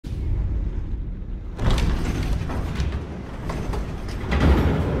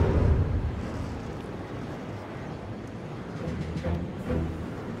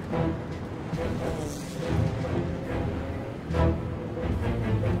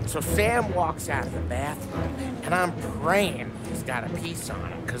So Sam walks out of the bathroom, and I'm praying he's got a piece on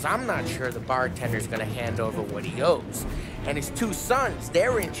him, because I'm not sure the bartender's gonna hand over what he owes. And his two sons,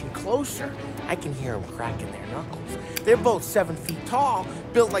 they're inching closer. I can hear them cracking their knuckles. They're both 7 feet tall,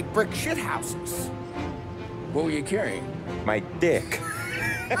 built like brick shithouses. What were you carrying? My dick.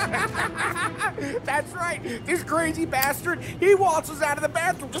 That's right. This crazy bastard, he waltzes out of the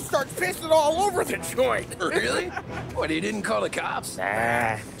bathroom, just starts pissing all over the joint. Really? What, he didn't call the cops?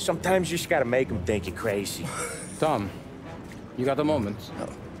 Nah, sometimes you just gotta make them think you're crazy. Tom, you got a moment? Oh.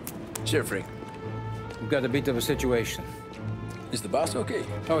 Sure, Frank. We've got a bit of a situation. Is the boss okay?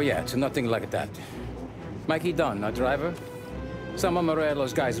 Oh yeah, it's nothing like that. Mikey Dunn, our driver. Some of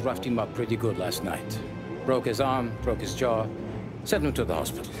Morello's guys roughed him up pretty good last night. Broke his arm, broke his jaw. Sent him to the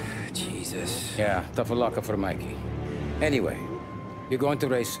hospital. Jesus. Yeah, tough luck for Mikey. Anyway, you're going to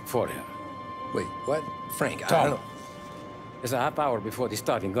race for him. Wait, what? Frank, I Tom, don't... there's a half hour before the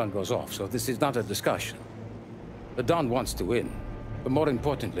starting gun goes off, so this is not a discussion. The Don wants to win, but more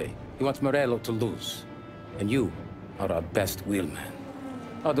importantly, he wants Morello to lose. And you are our best wheelman.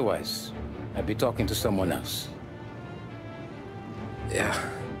 Otherwise, I'd be talking to someone else. Yeah.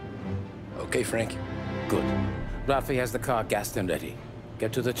 Okay, Frank. Good. Rafi has the car gassed and ready.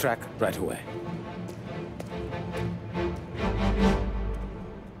 Get to the track right away.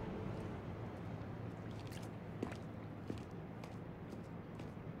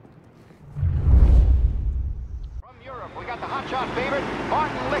 From Europe, we got the hotshot favorite,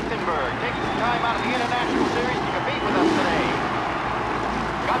 Martin Lichtenberg, taking some time out of the International Series to compete with us today.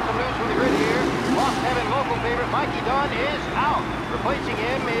 Got some news from the grid here. Lost Heaven local favorite Mikey Dunn is out. Replacing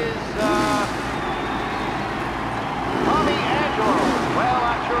him is, Tommy Angelo. Well,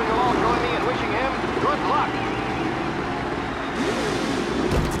 I'm sure you'll all join me in wishing him good luck.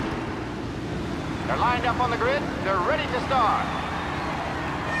 They're lined up on the grid. They're ready to start.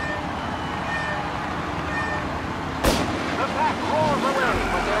 The pack roars away,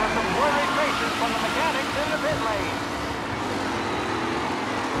 but there are some worried faces from the mechanics in the pit lane.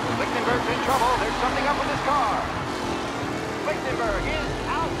 Lichtenberg's in trouble. There's something up with his car. Lichtenberg is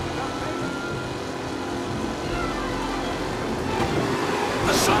out.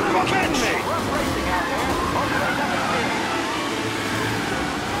 The son of a bitch! Rough racing out there. Hopefully nothing serious.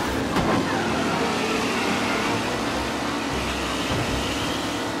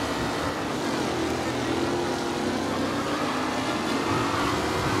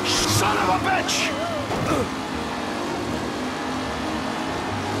 Son of a bitch!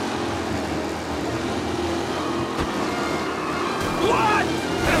 What?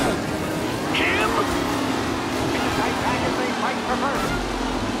 Him? It's a tight pack as they fight for first.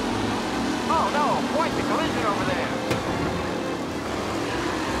 Oh no, quite the collision over there.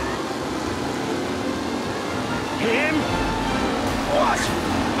 Him? What?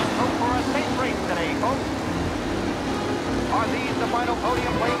 Hope for a safe race today, folks. Are these the final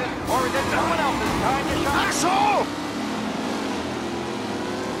podium places, or is it someone else's time to shine? Asshole!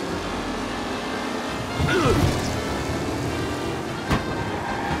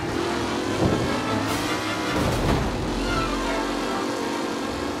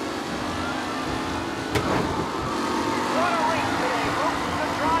 What a race today, folks. The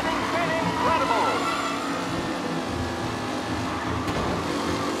driving's been incredible.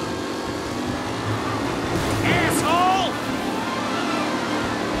 Asshole!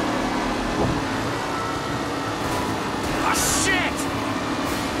 Ah, shit!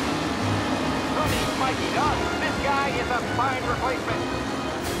 Who needs Mikey Dunn? This guy is a fine replacement.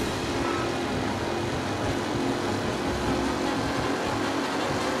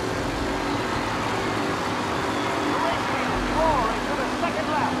 The race leaders roar into the second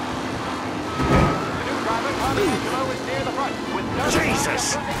lap. The new driver, Tommy Angelo, is near the front with no Jesus!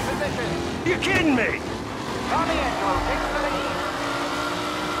 position. You kidding me? Tommy Angelo takes the lead.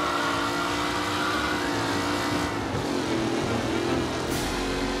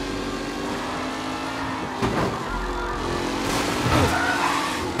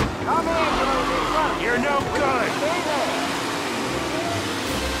 Tommy Angelo's in front. You're no good! Stay there.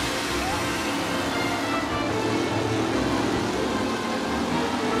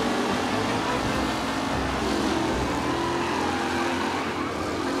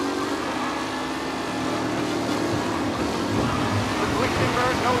 With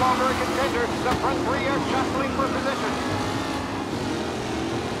Lichtenberg no longer a contender, the front three are jostling for position.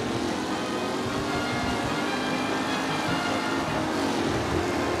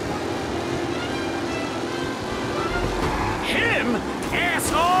 Him?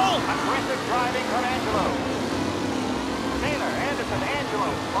 Asshole! Aggressive driving from Angelo. Taylor, Anderson, Angelo,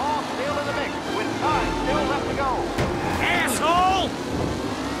 all still in the mix, with time still left to go. Asshole!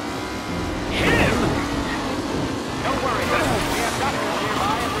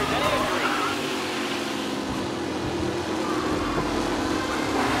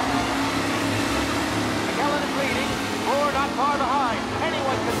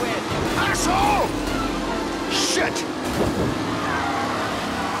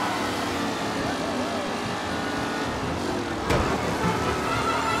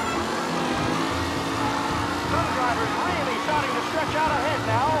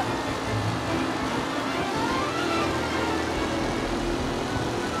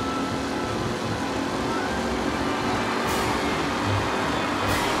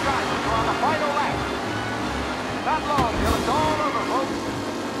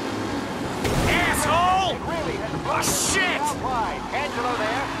 Angelo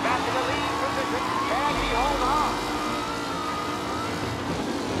there, back in the lead position. Can he hold on?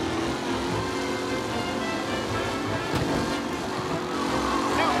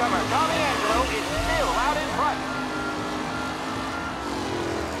 Newcomer Tommy Angelo is still out in front.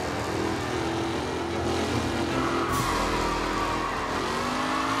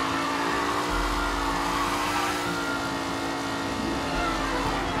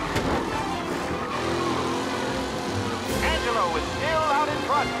 Angelo is still out in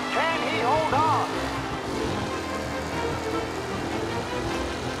front. Can he hold on?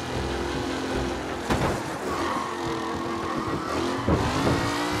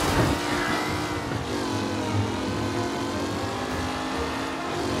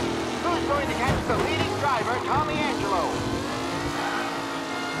 Who's going to catch the leading driver, Tommy Angelo?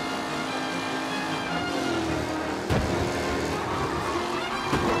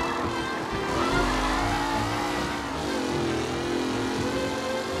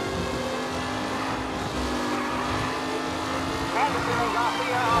 Anderson and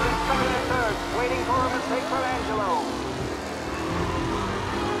Mafia are in second and third, waiting for a mistake from Angelo.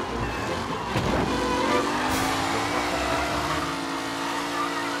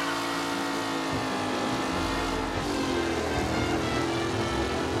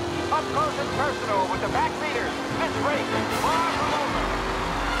 Up close and personal with the backseaters. This race is far from over.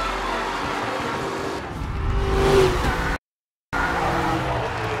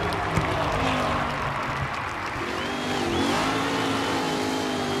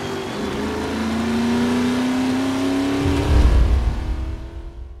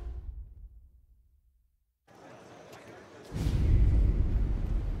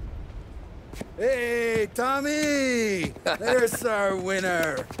 Hey, Tommy! There's our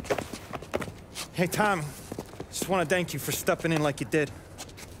winner. Hey, Tom. Just want to thank you for stepping in like you did.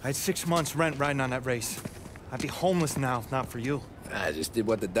 I had 6 months rent riding on that race. I'd be homeless now if not for you. I just did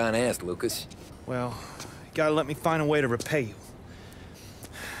what the Don asked, Lucas. Well, you gotta let me find a way to repay you.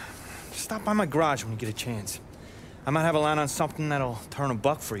 Stop by my garage when you get a chance. I might have a line on something that'll turn a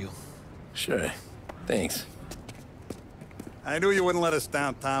buck for you. Sure. Thanks. I knew you wouldn't let us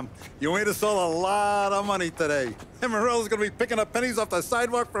down, Tom. You made us all a lot of money today. And Morello's gonna be picking up pennies off the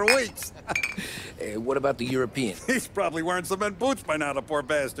sidewalk for weeks. Hey, what about the European? He's probably wearing cement boots by now, the poor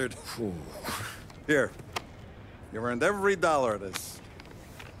bastard. Here. You earned every dollar of this.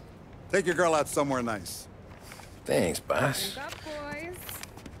 Take your girl out somewhere nice. Thanks, boss. Drink up, boys.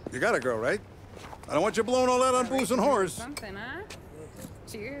 You got a girl, right? I don't want you blowing all that on booze and whores. Something, huh?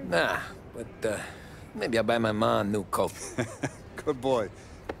 Cheers. Nah, but, maybe I'll buy my mom a new coat. Good boy.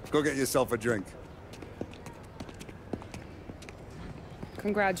 Go get yourself a drink.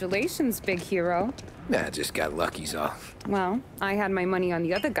 Congratulations, big hero. Nah, just got lucky's all. Well, I had my money on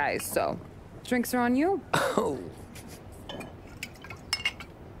the other guys, so drinks are on you. Oh.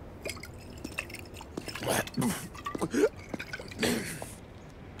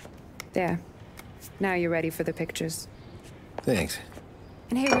 There. Now you're ready for the pictures. Thanks.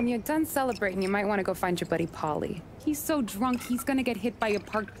 And hey, when you're done celebrating, you might want to go find your buddy Paulie. He's so drunk, he's gonna get hit by a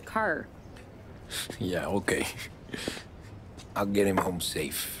parked car. Yeah, okay. I'll get him home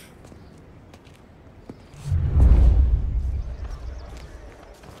safe.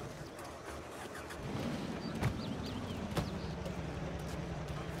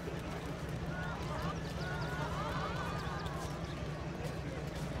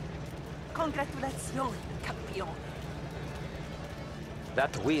 Congratulazioni, campione.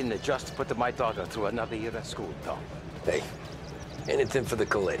 That win just put my daughter through another year at school, Tom. Hey, anything for the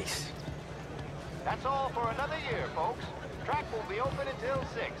Colettis. That's all for another year, folks. Track will be open until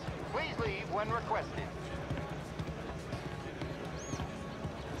 6. Please leave when requested.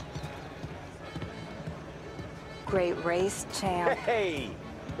 Great race, champ. Hey!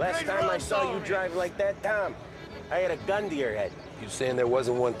 Last time I saw you drive like that, Tom, I had a gun to your head. You saying there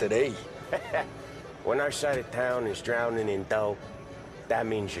wasn't one today? When our side of town is drowning in dough, that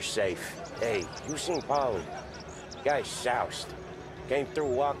means you're safe. Hey, you seen Paulie? Guy's soused. Came through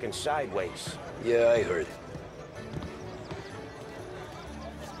walking sideways. Yeah, I heard.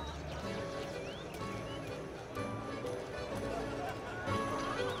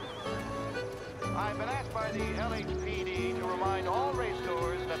 I've been asked by the LHPD to remind all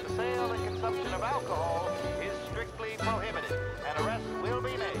racegoers that the sale and consumption of alcohol is strictly prohibited, and arrests will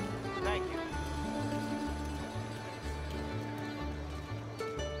be made. Thank you.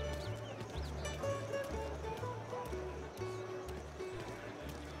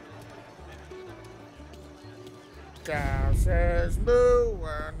 Cow says moo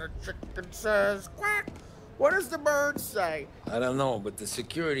and the chicken says quack. What does the bird say? I don't know, but the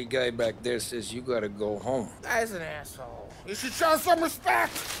security guy back there says you gotta go home. Guy's an asshole. You should show some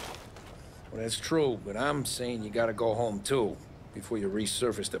respect. Well, that's true, but I'm saying you gotta go home too, before you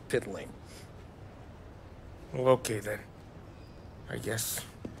resurface the pit lane. Well, okay then. I guess.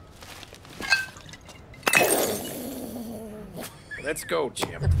 Let's go,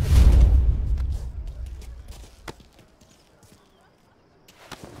 Jim.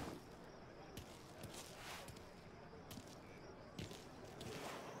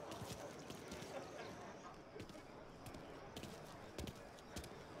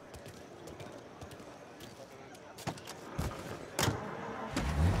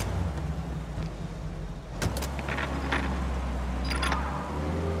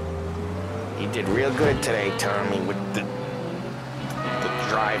 You did real good today, Tommy, with the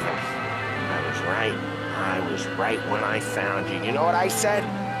driving. I was right. I was right when I found you. You know what I said?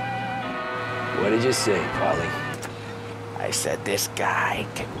 What did you say, Polly? I said, this guy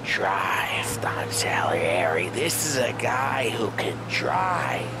can drive, Don Salieri. This is a guy who can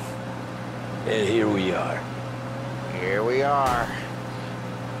drive. And here we are. Here we are.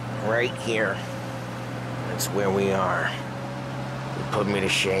 Right here. That's where we are. You put me to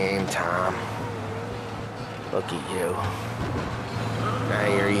shame, Tom. Look at you. Now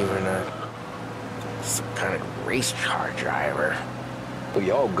you're even some kind of race car driver.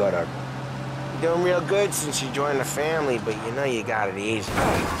 We all got our... You're doing real good since you joined the family, but you know you got it easy.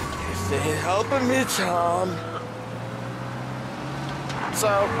 It's helping me, Tom. So,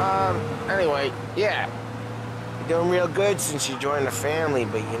 anyway, yeah. You're doing real good since you joined the family,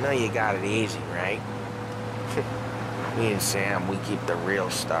 but you know you got it easy, right? Me and Sam, we keep the real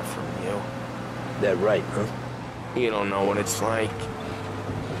stuff from you. That right, huh? You don't know what it's like.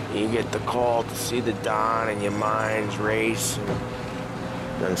 You get the call to see the Don and your mind's race and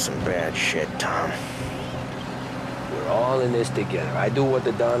done some bad shit, Tom. We're all in this together. I do what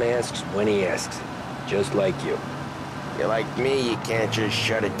the Don asks when he asks. Just like you. You're like me, you can't just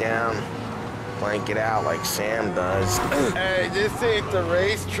shut it down, blank it out like Sam does. Hey, this ain't the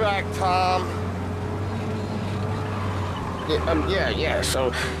racetrack, Tom. Yeah,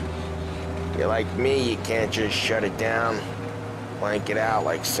 so you're like me, you can't just shut it down, blank it out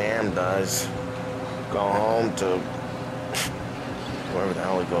like Sam does. Go home to wherever the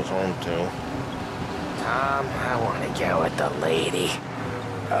hell he goes home to. Tom, I want to get with the lady.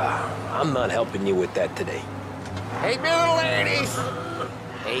 I'm not helping you with that today. Take me to the ladies!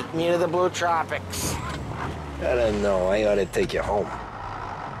 Take me to the Blue Tropics. I don't know, I ought to take you home.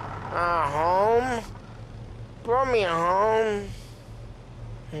 Home? Brought me home.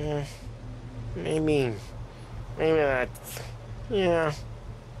 Maybe that's, yeah,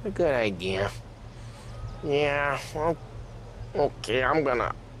 a good idea. Yeah, well, okay, I'm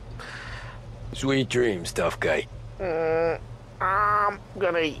gonna... Sweet dreams, tough guy. I'm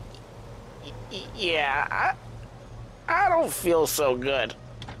gonna... Yeah, I don't feel so good.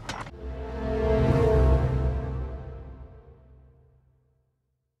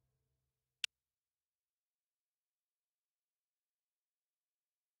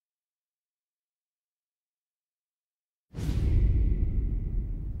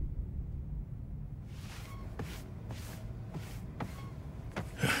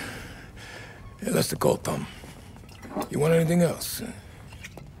 Hey, that's the call, Tom. You want anything else?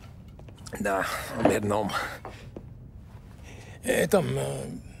 Nah, I'm heading home. Hey, Tom,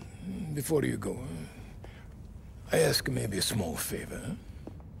 before you go, I ask maybe a small favor. Huh?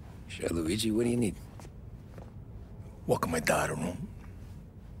 Sure, Luigi, what do you need? Welcome my daughter home.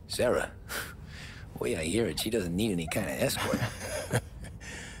 Sarah? Way I hear it, she doesn't need any kind of escort.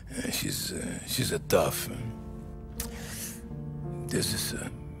 She's a tough. There's this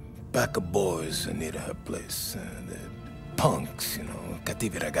pack of boys near her place. The punks, you know,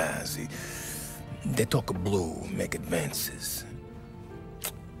 cattivi ragazzi. They talk blue, make advances.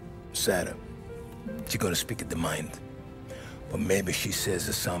 Sarah, she's gonna speak at the mind. But maybe she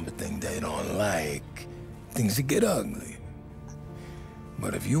says something they don't like. Things that get ugly.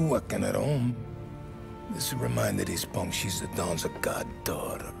 But if you working at home, this reminder these punks she's the Don's a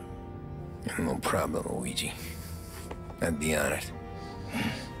goddaughter. No problem, Luigi. I'd be honored.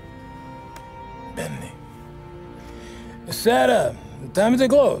 Benny. Sarah, the time to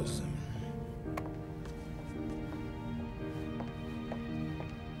close.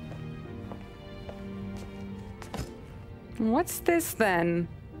 What's this then?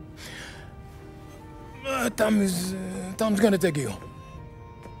 Tom's gonna take you.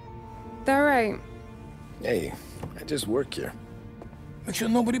 All right. Hey, I just work here. Make sure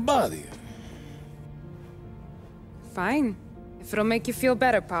nobody bother you. Fine. If it'll make you feel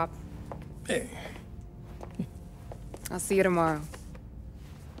better, Pop. Hey, I'll see you tomorrow.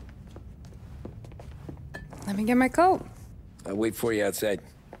 Let me get my coat. I'll wait for you outside.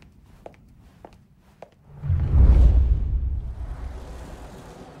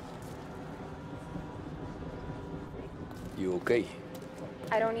 You okay?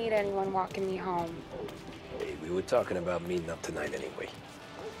 I don't need anyone walking me home. Hey, we were talking about meeting up tonight anyway.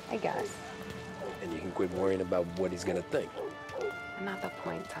 I guess. And you can quit worrying about what he's gonna think. Not the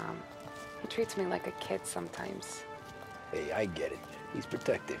point, Tom. He treats me like a kid sometimes. Hey, I get it. He's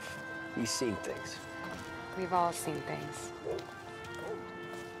protective. He's seen things. We've all seen things.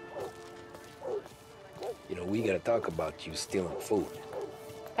 You know, we gotta talk about you stealing food.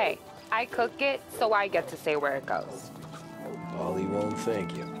 Hey, I cook it, so I get to say where it goes. Ollie won't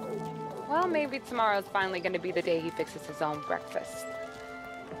thank you. Well, maybe tomorrow's finally gonna be the day he fixes his own breakfast.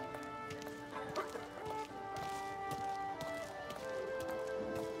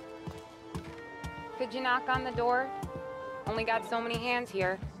 Could you knock on the door? Only got so many hands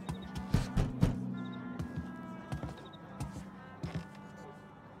here.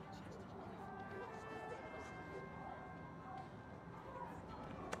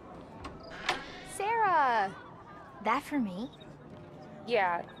 Sarah! That for me?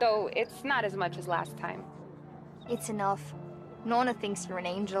 Yeah, though it's not as much as last time. It's enough. Nona thinks you're an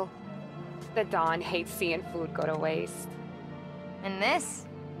angel. The Don hates seeing food go to waste. And this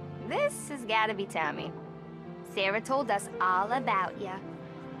has gotta be Tammy. Sarah told us all about ya.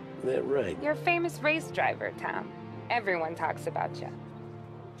 That right? You're a famous race driver, Tom. Everyone talks about you.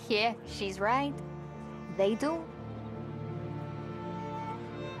 Yeah, she's right. They do.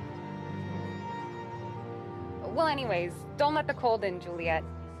 Well, anyways, don't let the cold in, Juliet.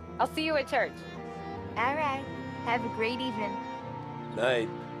 I'll see you at church. All right. Have a great evening. Night.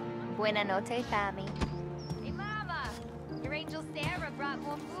 Buena noche, Tammy. Hey, Mama! Your angel Sarah brought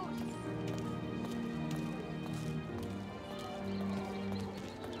more food.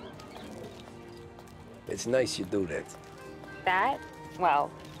 It's nice you do that. That?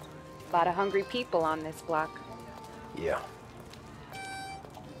 Well, a lot of hungry people on this block. Yeah.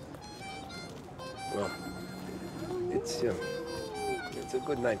 Well, it's a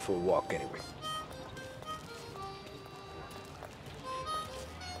good night for a walk anyway.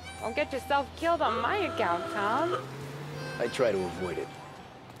 Don't get yourself killed on my account, Tom. I try to avoid it.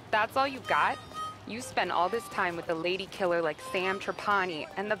 That's all you got? You spend all this time with a lady killer like Sam Trapani,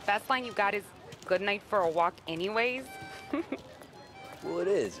 and the best line you got is, "Good night for a walk anyways"? Well, it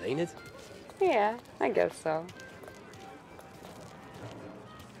is, ain't it? Yeah, I guess so.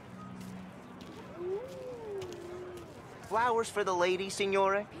 Flowers for the lady,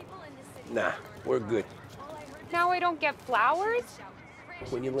 Signore? Nah, we're good. Now I don't get flowers?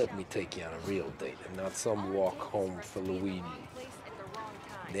 When you let me take you on a real date and not some walk home for Luigi,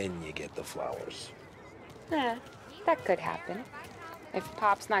 then you get the flowers. Eh, that could happen. If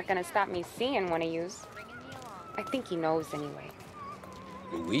Pop's not gonna stop me seeing one of yous. I think he knows anyway.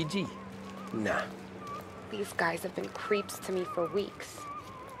 Luigi? Nah. These guys have been creeps to me for weeks.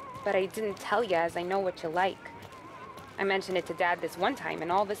 But I didn't tell you as I know what you like. I mentioned it to Dad this one time,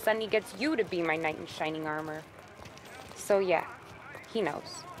 and all of a sudden he gets you to be my knight in shining armor. So yeah, he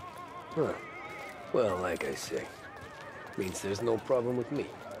knows. Huh. Well, like I say, means there's no problem with me.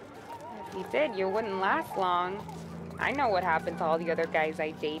 If he did, you wouldn't last long. I know what happened to all the other guys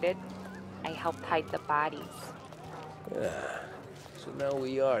I dated. I helped hide the bodies. Ah, so now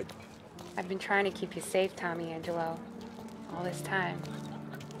we are. I've been trying to keep you safe, Tommy Angelo. All this time.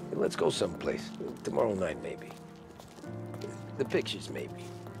 Hey, let's go someplace. Tomorrow night, maybe. The pictures, maybe.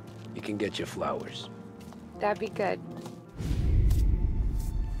 You can get your flowers. That'd be good.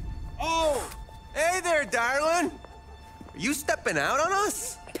 Oh! Hey there, darling! Are you stepping out on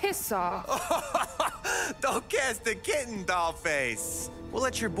us? Piss off. Don't cast a kitten, dollface. We'll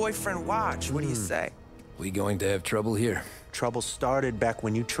let your boyfriend watch. What do you say? We going to have trouble here? Trouble started back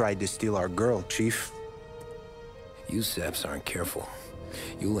when you tried to steal our girl, Chief. You saps aren't careful.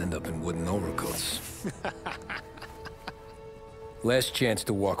 You'll end up in wooden overcoats. Last chance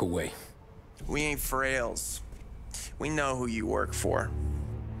to walk away. We ain't frails. We know who you work for.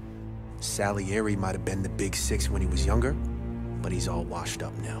 Salieri might have been the big six when he was younger, but he's all washed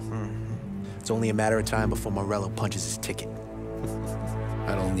up now. It's only a matter of time before Morello punches his ticket.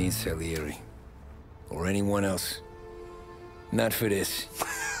 I don't need Salieri. Or anyone else. Not for this.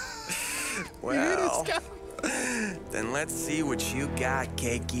 Well, then let's see what you got,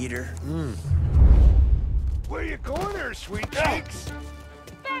 cake eater. Where you going there, sweet cheeks?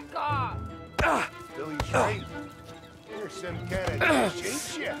 Back off! Billy's right. There's some kind of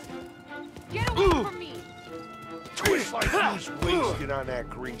shapes ya. Get away from me! Twist like who's wasted on that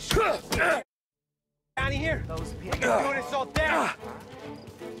grease. Out of here. Those We've been doing this all day.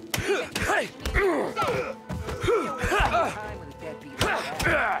 Hey!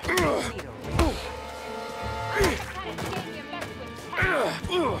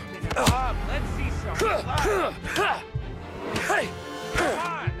 Let's see some. Hey! Come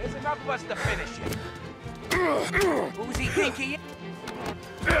on, there's enough of us to finish it. Who's he think he is?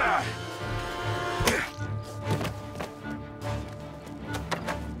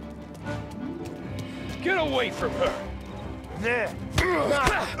 Get away from her! There!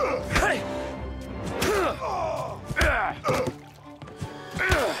 Hey!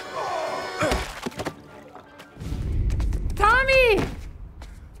 Tommy!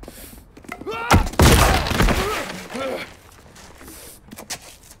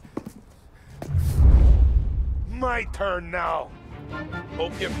 My turn now.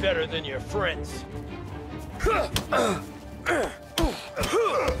 Hope you're better than your friends.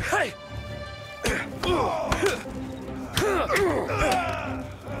 Hey!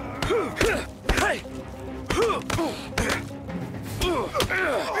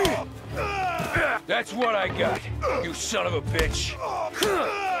 That's what I got, you son of a bitch.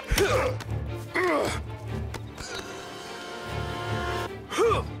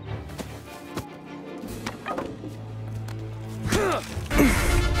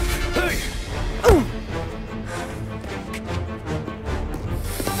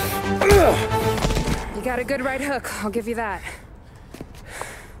 You got a good right hook, I'll give you that.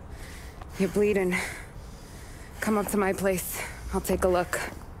 You're bleeding. Come up to my place. I'll take a look.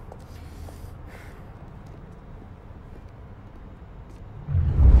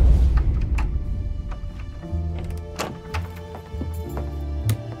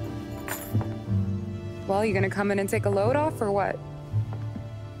 Well, you gonna come in and take a load off, or what?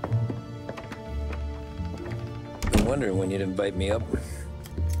 Been wondering when you'd invite me up.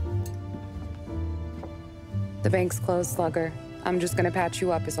 The bank's closed, Slugger. I'm just gonna patch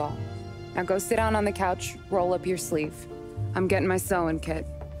you up is all. Now go sit down on the couch, roll up your sleeve. I'm getting my sewing kit.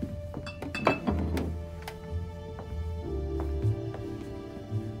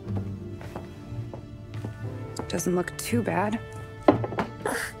 Doesn't look too bad.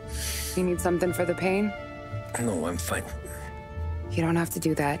 You need something for the pain? No, I'm fine. You don't have to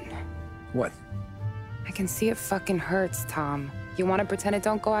do that. What? I can see it fucking hurts, Tom. You want to pretend it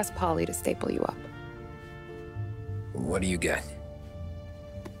don't? Go ask Polly to staple you up. What do you got?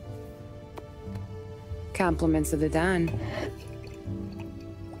 Compliments of the Don.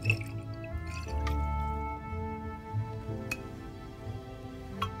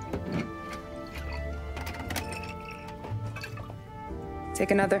 Take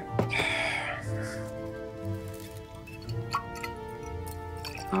another.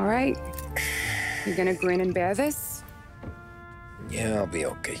 All right. You gonna grin and bear this? Yeah, I'll be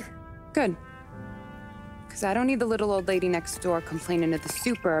okay. Good. Because I don't need the little old lady next door complaining to the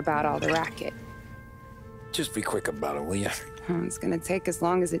super about all the racket. Just be quick about it, will ya? It's gonna take as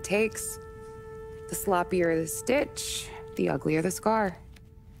long as it takes. The sloppier the stitch, the uglier the scar.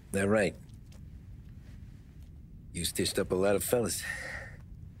 That right? You stitched up a lot of fellas.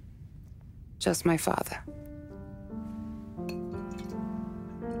 Just my father.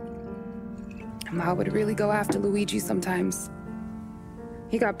 Ma would really go after Luigi sometimes.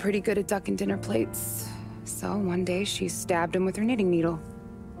 He got pretty good at ducking dinner plates. So one day she stabbed him with her knitting needle.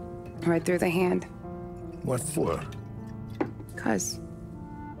 Right through the hand. What for? 'Cause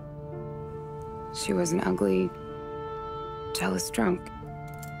she was an ugly, jealous drunk.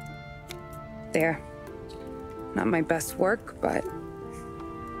 There. Not my best work, but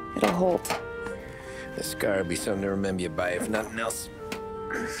it'll hold. The scar will be something to remember you by, if nothing else.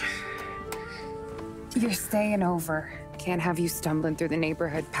 You're staying over. Can't have you stumbling through the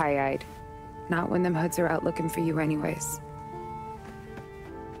neighborhood pie-eyed. Not when them hoods are out looking for you anyways.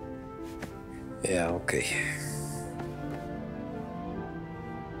 Yeah, okay.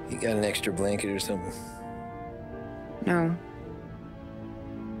 You got an extra blanket or something? No.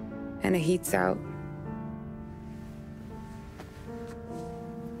 And the heat's out.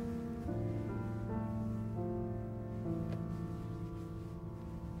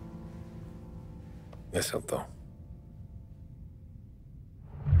 Yes, I'll go.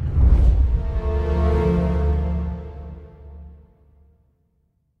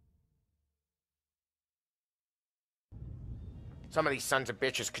 Some of these sons of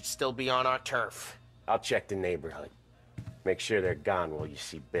bitches could still be on our turf. I'll check the neighborhood. Make sure they're gone while you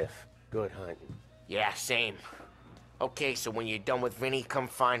see Biff. Good hunting. Yeah, same. Okay, so when you're done with Vinny, come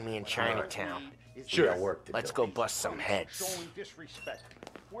find me in Chinatown. Sure. Work to Let's do. go bust some heads. Showing disrespect.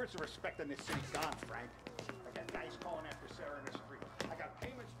 Where's the respect in this city gone, Frank? I got guys calling after Sarah in the street. I got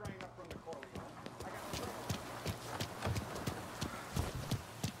payments drying up from the Corleone. I got...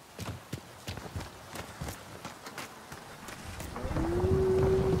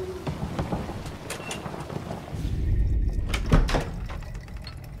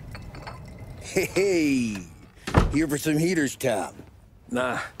 Hey, here for some heaters, Tom?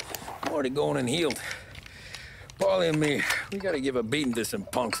 Nah, I'm already going and healed. Paulie and me, we gotta give a beating to some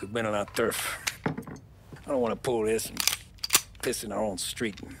punks who've been on our turf. I don't want to pull this and piss in our own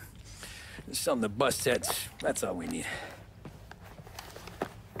street. There's something to bust heads. That's all we need.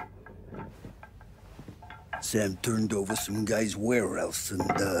 Sam turned over some guy's warehouse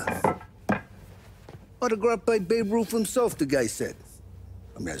and, autographed by Babe Ruth himself, the guy said.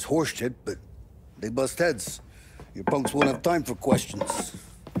 I mean, it's horse shit, but they bust heads. Your punks won't have time for questions.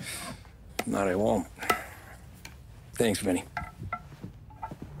 No, they won't. Thanks, Vinny.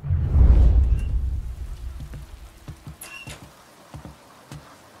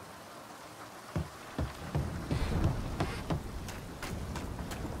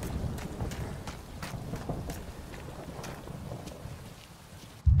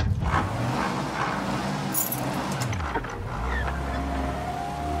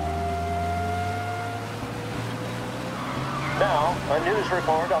 Now, a news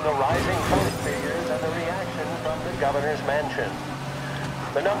report on the rising vote figures and the reaction from the governor's mansion.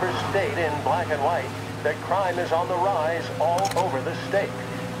 The numbers state in black and white that crime is on the rise all over the state.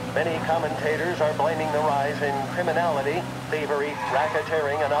 Many commentators are blaming the rise in criminality, thievery,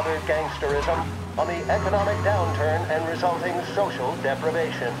 racketeering, and other gangsterism on the economic downturn and resulting social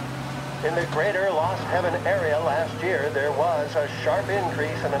deprivation. In the greater Lost Heaven area last year, there was a sharp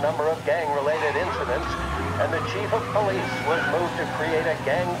increase in the number of gang-related incidents, and the chief of police was moved to create a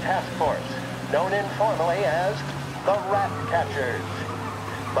gang task force, known informally as the Rat Catchers.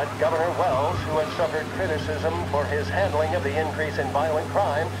 But Governor Wells, who has suffered criticism for his handling of the increase in violent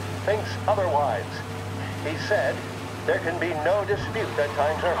crime, thinks otherwise. He said, "There can be no dispute that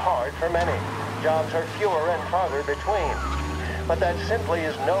times are hard for many. Jobs are fewer and farther between. But that simply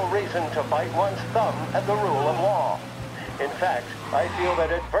is no reason to bite one's thumb at the rule of law. In fact, I feel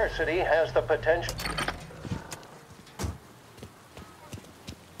that adversity has the potential..."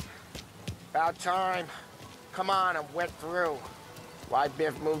 About time. Come on, I'm wet through. Why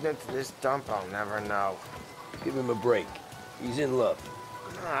Biff moved into this dump, I'll never know. Give him a break. He's in love.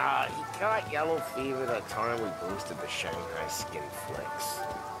 He got yellow fever that time we boosted the Shanghai skin flicks.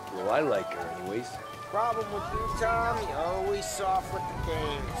 Well, I like her anyways. Problem with you, Tom, you're always soft with the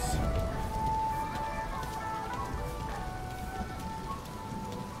games.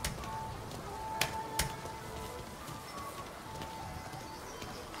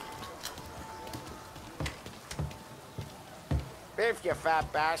 Biff, you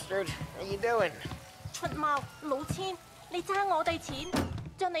fat bastard. How you doing? 出貓老千，你爭我哋錢，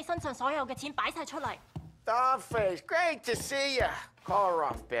將你身上所有嘅錢擺晒出嚟。Dollface, great to see you. Call her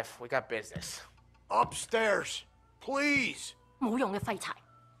off, Biff. We got business. Upstairs, please. 冇用嘅廢柴。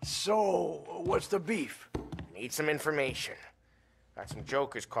So, what's the beef? Need some information. Got some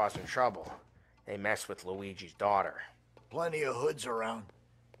jokers causing trouble. They mess with Luigi's daughter. Plenty of hoods around.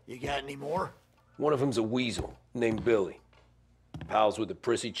 You got any more? One of them's a weasel named Billy. Pals with a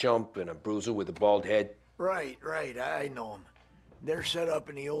prissy chump and a bruiser with a bald head. Right, I know them. They're set up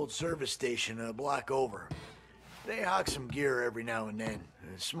in the old service station a block over. They hawk some gear every now and then.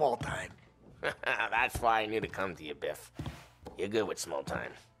 Small time. That's why I knew to come to you, Biff. You're good with small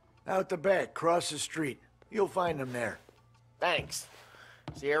time. Out the back, cross the street. You'll find them there. Thanks.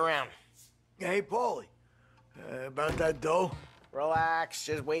 See you around. Hey, Paulie. About that dough? Relax.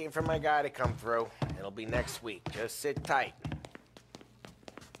 Just waiting for my guy to come through. It'll be next week. Just sit tight.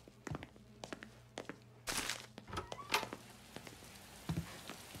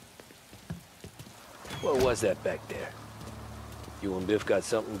 What was that back there? You and Biff got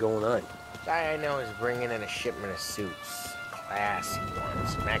something going on. Guy I know is bringing in a shipment of suits. Classy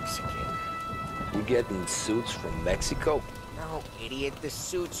ones, Mexican. You getting suits from Mexico? No, idiot. The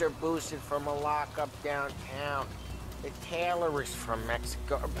suits are boosted from a lockup downtown. The tailor is from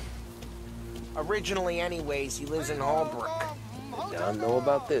Mexico. Originally, anyways, he lives in Holbrook. Did Don know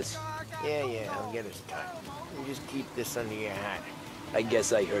about this? Yeah, I'll get his time. You just keep this under your hat. I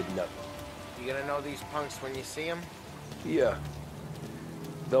guess I heard nothing. You gonna know these punks when you see them? Yeah.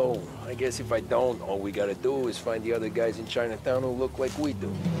 Though, I guess if I don't, all we gotta do is find the other guys in Chinatown who look like we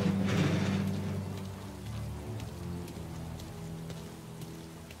do.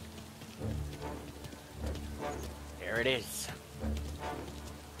 There it is.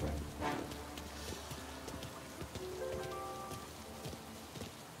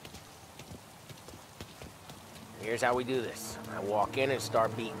 Here's how we do this. I walk in and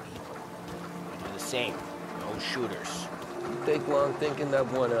start beating people. We do the same. No shooters. You take long thinking that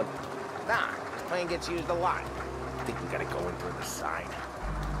one up. Nah, this plane gets used a lot. I think we gotta go in through the side.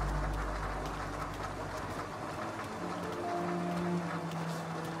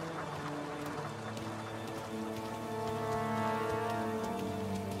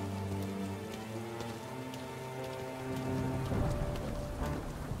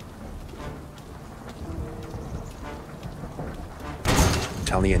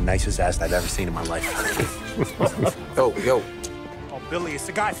 Italian nicest ass I've ever seen in my life. Yo. Oh, Billy, it's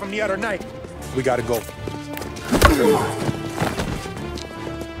the guy from the other night. We gotta go.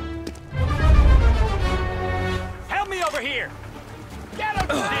 Help me over here! Get him!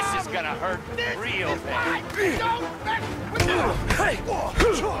 This is gonna hurt real bad.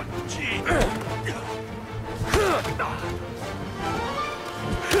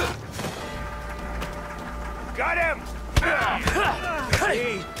 Got him!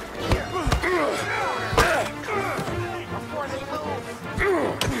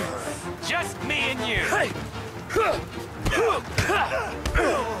 Just me and you.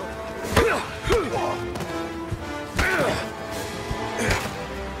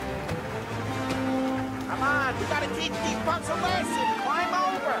 Come on, we gotta teach these punks a lesson. Climb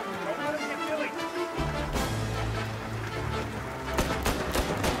over. Don't let him get Billy.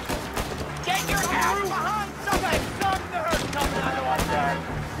 Get your ass behind something! Thunder coming out of up there!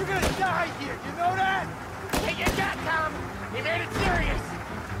 You're gonna die here, you know that? Take your gun, Tom! He made it serious!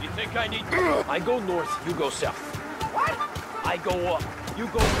 You think I need... I go north, you go south. What? I go up, you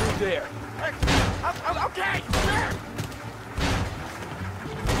go through there. Okay, sure!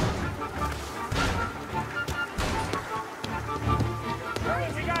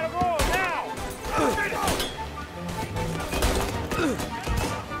 You gotta roll now!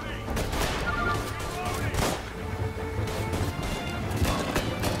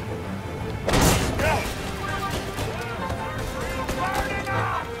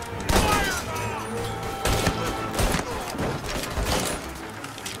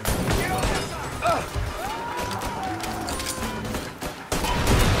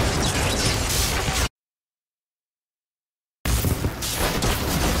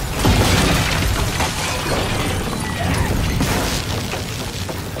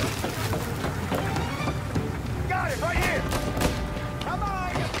 Got it, right here! Come on,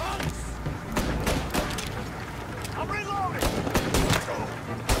 you punks! I'm reloading!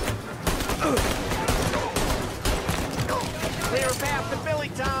 Clear a path to Billy,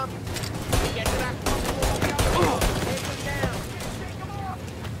 Tom! Get to that punk wall, take him down! Take him off!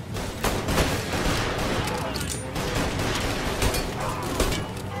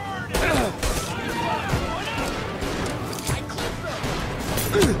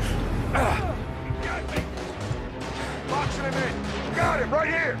 Boxing him in! Got him, right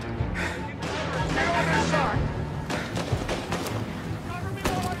here! Get on this side!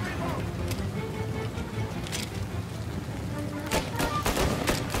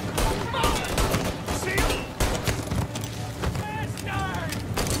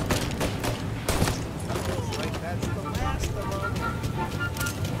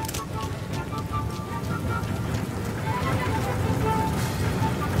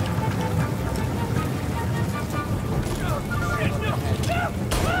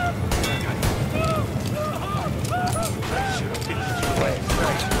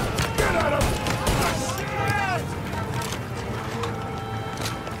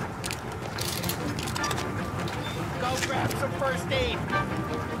 Go grab some first aid.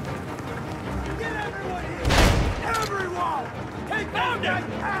 Get everyone here! Everyone! Take them guys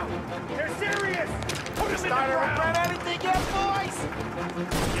out! They're serious! Put them in the ground! Regret anything yet, boys?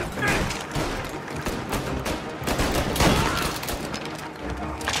 You finished!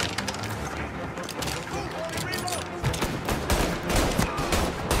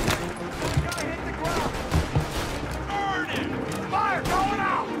 Fire going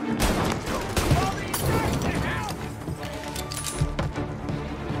out!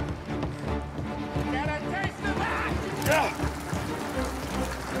 Get a taste of that!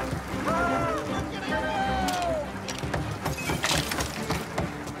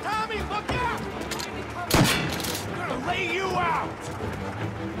 Tommy, look out! I'm gonna lay you out!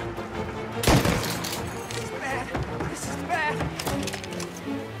 This is bad. This is bad.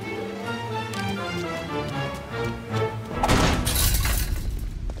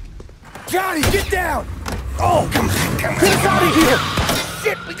 Johnny, get down! Oh, come on. Get us out of here!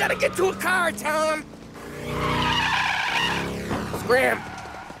 Shit, we gotta get to a car, Tom! Scram!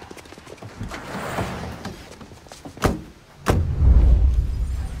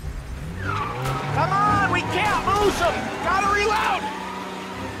 Come on, we can't lose him! Gotta reload!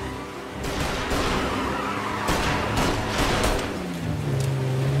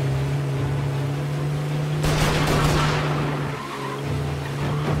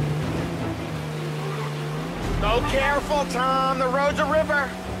 Go careful, Tom. The road's a river.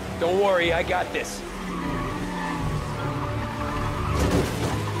 Don't worry, I got this.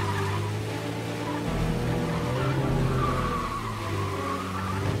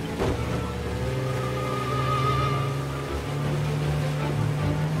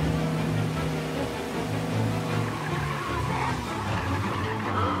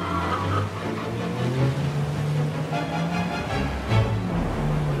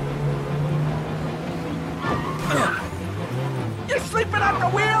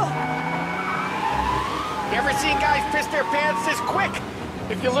 piss their pants this quick.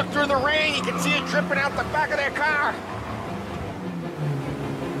 If you look through the rain, you can see it dripping out the back of their car.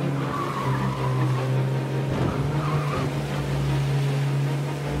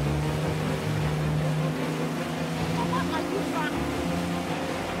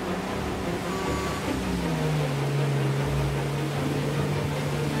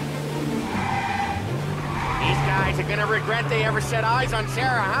 These guys are gonna regret they ever set eyes on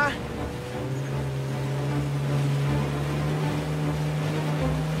Sarah, huh?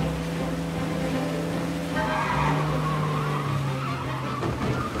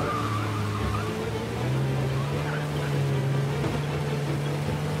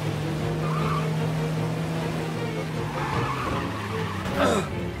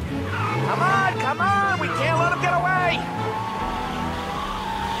 Come on, we can't let him get away!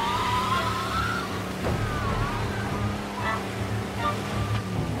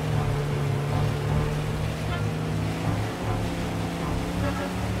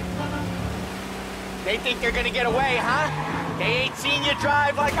 They think they're gonna get away, huh? They ain't seen you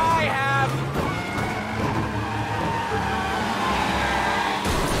drive like I have!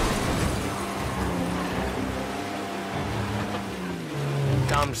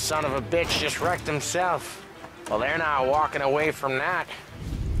 Dumb son of a bitch just wrecked himself. Well, they're not walking away from that.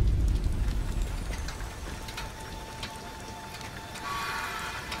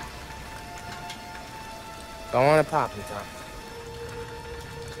 Go on and pop him, Tom.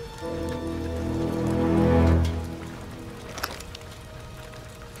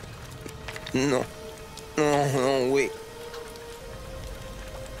 No. No, wait.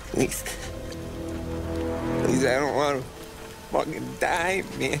 Please. Please, I don't want to fucking die,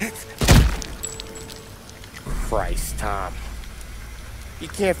 man. Christ, Tom. You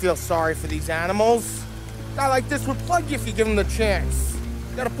can't feel sorry for these animals. A guy like this would plug you if you give him the chance.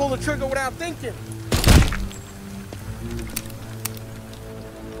 You gotta pull the trigger without thinking.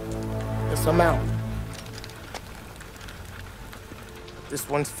 Guess I'm out. This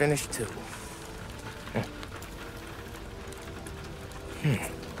one's finished too.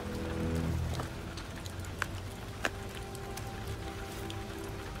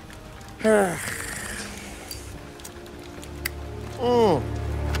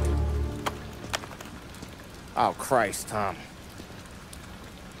 Oh, Christ, Tom.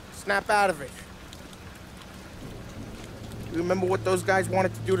 Snap out of it. You remember what those guys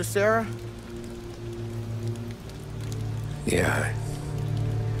wanted to do to Sarah? Yeah.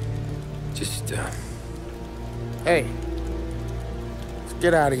 Just, Hey. Let's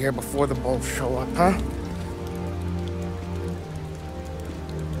get out of here before the bulls show up, huh?